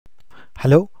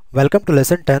Hello, welcome to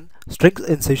lesson 10 Strings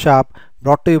in C Sharp,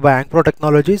 brought to you by Ankpro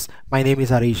Technologies. My name is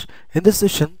Harish. In this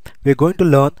session, we are going to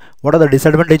learn what are the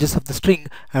disadvantages of the string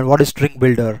and what is string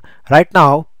builder. Right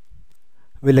now,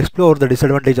 we'll explore the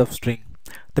disadvantage of string.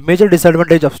 The major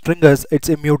disadvantage of string is it's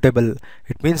immutable.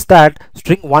 It means that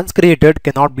string once created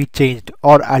cannot be changed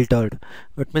or altered.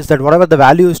 It means that whatever the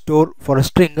value is stored for a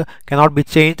string cannot be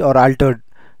changed or altered.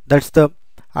 That's the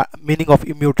meaning of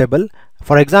immutable.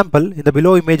 For example, in the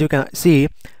below image you can see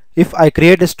if I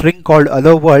create a string called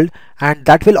hello world, and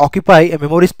that will occupy a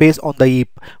memory space on the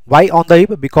heap. Why on the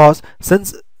heap? Because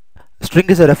since string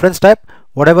is a reference type,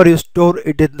 whatever you store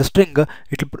it in the string,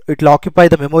 it'll occupy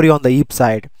the memory on the heap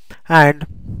side, and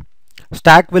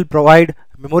stack will provide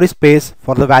memory space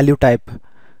for the value type.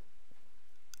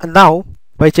 And now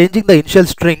by changing the initial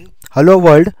string hello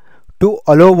world to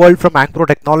hello world from Ankpro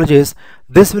Technologies,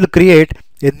 this will create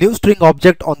a new string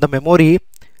object on the memory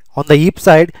on the heap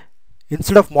side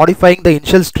instead of modifying the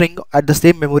initial string at the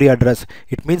same memory address.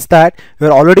 It means that you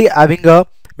are already having a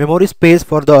memory space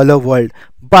for the hello world,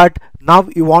 but now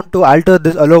you want to alter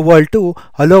this hello world to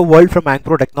hello world from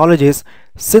Ankpro Technologies.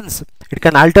 Since it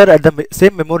can alter at the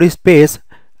same memory space,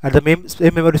 at the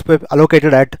same memory space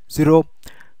allocated at 0,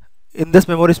 in this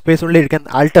memory space only it can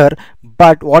alter,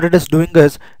 but what it is doing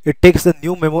is it takes the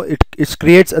new memory, it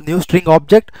creates a new string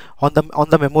object on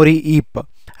the memory heap,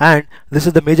 and this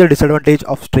is the major disadvantage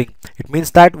of string. It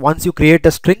means that once you create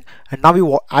a string and now you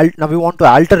want to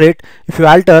alter it, if you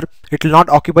alter, it will not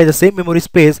occupy the same memory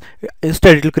space.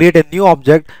 Instead it will create a new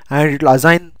object and it will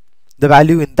assign the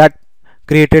value in that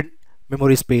created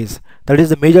memory space. That is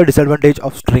the major disadvantage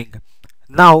of string.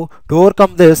 Now to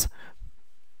overcome this,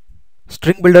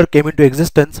 string builder came into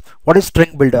existence. What is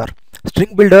string builder?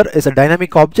 String builder is a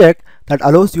dynamic object that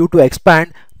allows you to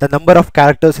expand the number of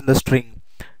characters in the string.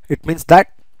 It means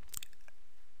that,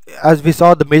 as we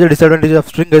saw, the major disadvantage of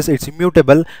string is it's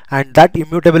immutable, and that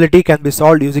immutability can be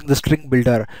solved using the string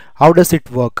builder. How does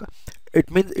it work? It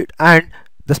means and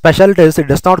the specialty is it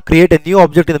does not create a new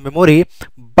object in the memory,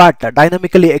 but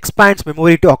dynamically expands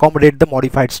memory to accommodate the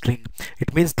modified string.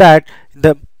 It means that in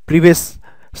the previous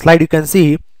slide you can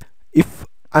see, if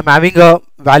I'm having a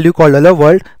value called hello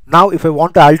world, now if I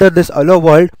want to alter this hello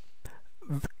world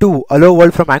to hello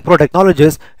world from Ankpro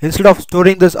Technologies, instead of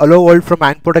storing this hello world from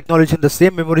Ankpro Technologies in the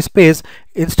same memory space,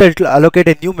 instead it will allocate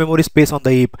a new memory space on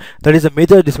the heap. That is a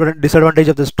major disadvantage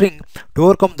of the string. To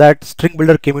overcome that, string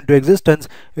builder came into existence.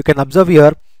 You can observe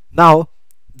here, now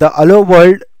the hello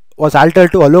world was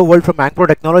altered to hello world from Ankpro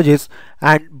Technologies,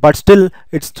 but still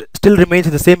it still remains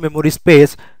in the same memory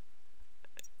space.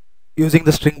 Using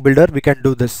the string builder we can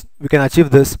do this, we can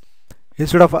achieve this.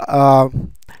 Instead of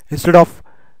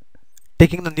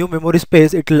taking the new memory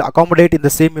space, it will accommodate in the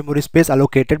same memory space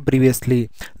allocated previously.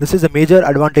 This is a major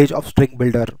advantage of string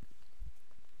builder.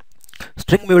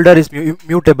 String builder is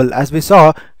mutable. As we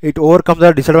saw, it overcomes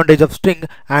the disadvantage of string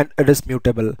and it is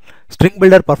mutable. String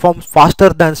builder performs faster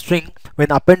than string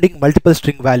when appending multiple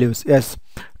string values. Yes,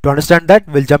 to understand that,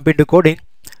 we'll jump into coding.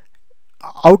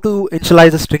 How to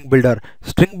initialize a string builder?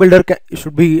 String builder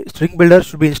should be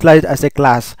initialized as a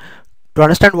class. To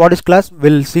understand what is class,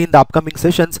 we'll see in the upcoming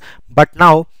sessions, but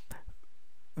now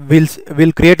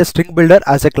we'll create a string builder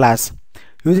as a class.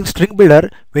 Using string builder,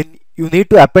 when you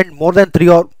need to append more than 3,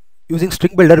 or using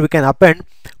string builder we can append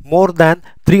more than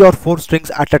 3 or 4 strings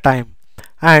at a time,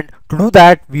 and to do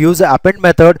that we use the append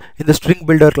method in the string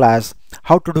builder class.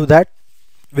 How to do that?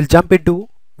 We'll jump into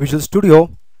Visual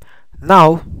Studio.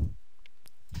 Now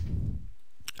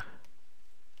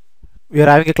we are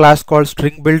having a class called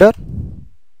string builder.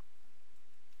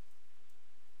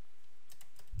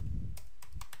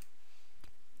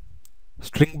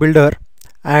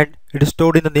 And it is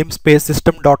stored in the namespace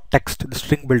system.text, the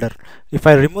string builder. If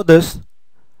I remove this,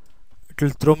 it will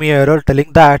throw me an error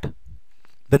telling that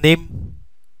the name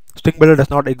string builder does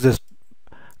not exist.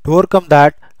 To overcome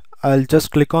that, I'll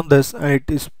just click on this and it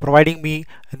is providing me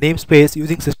a namespace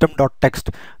using system.text.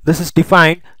 This is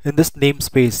defined in this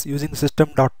namespace using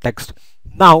system.text.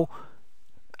 Now,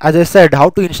 as I said, how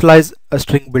to initialize a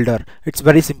string builder? It's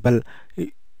very simple.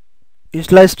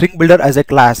 Initialize string builder as a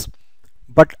class.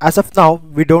 But as of now,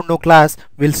 we don't know class.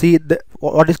 We'll see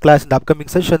what is class in the upcoming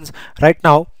sessions. Right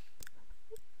now,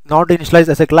 not initialize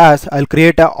as a class, I'll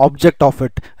create an object of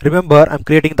it. Remember, I'm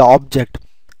creating the object,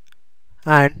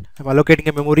 and I'm allocating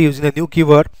a memory using a new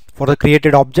keyword for the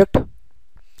created object.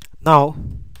 Now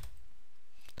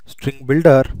string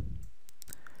builder,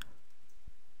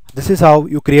 this is how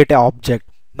you create an object.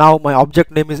 Now my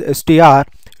object name is str.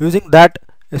 Using that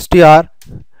str,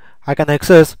 I can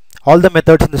access all the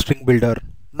methods in the string builder.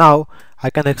 Now I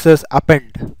can access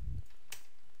append.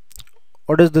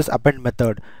 what is this append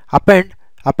method?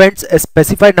 Appends a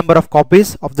specified number of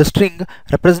copies of the string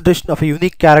representation of a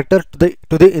unique character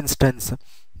to the instance.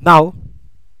 Now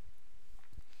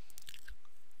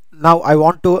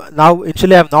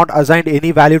initially I have not assigned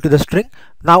any value to the string.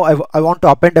 Now I want to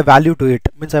append a value to it,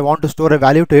 means I want to store a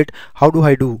value to it. How do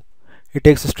I do? It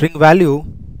takes a string value.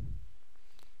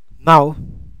 Now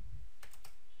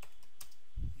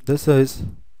this is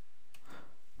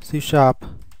C#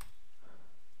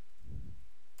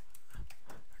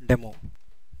 demo.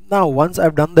 Now once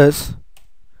I've done this,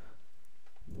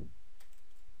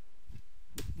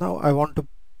 now I want to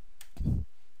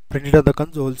print it on the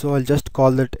console, so I'll just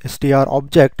call it str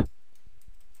object.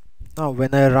 Now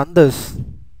when I run this,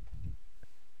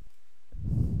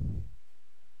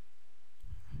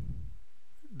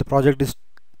 the project is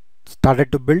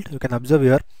started to build. You can observe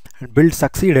here, and build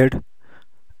succeeded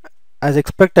as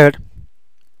expected.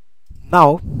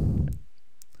 Now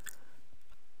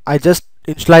I just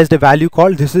initialized a value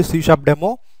called this is C#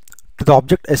 demo to the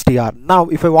object str. Now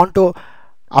if I want to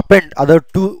append other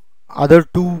two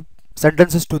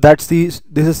sentences to that this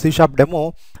is C#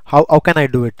 demo, how can I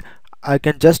do it? I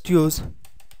can just use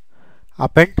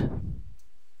append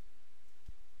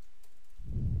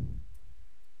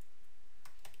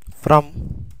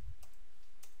from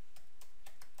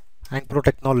Ankpro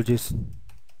technologies.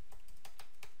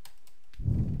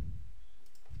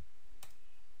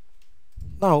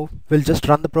 Now we'll just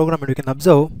run the program, and you can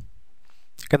observe,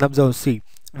 see,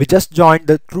 we just joined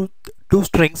the two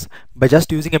strings by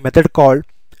just using a method called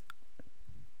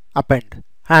append,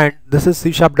 and this is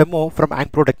C# demo from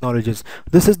Ankpro technologies.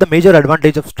 This is the major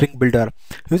advantage of StringBuilder.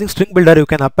 Using StringBuilder you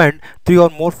can append 3 or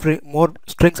more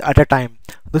strings at a time.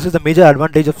 This is the major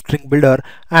advantage of StringBuilder,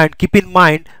 and keep in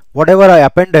mind, whatever I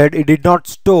appended, it did not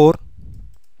store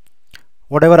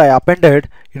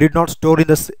in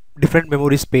the different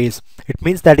memory space. It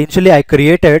means that initially I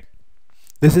created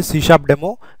this is C#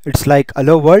 demo, it's like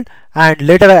hello world, and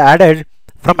later I added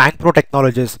from Ankpro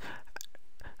technologies,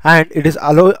 and it is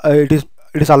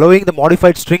allowing the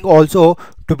modified string also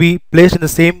to be placed in the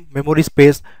same memory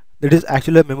space. It is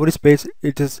actually a memory space,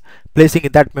 it is placing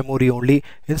in that memory only,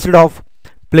 instead of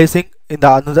placing in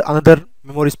the another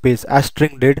memory space as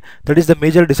string did. That is the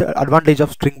major disadvantage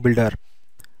of StringBuilder.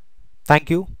 Thank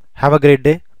you. Have a great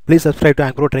day. Please subscribe to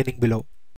Ankpro training below.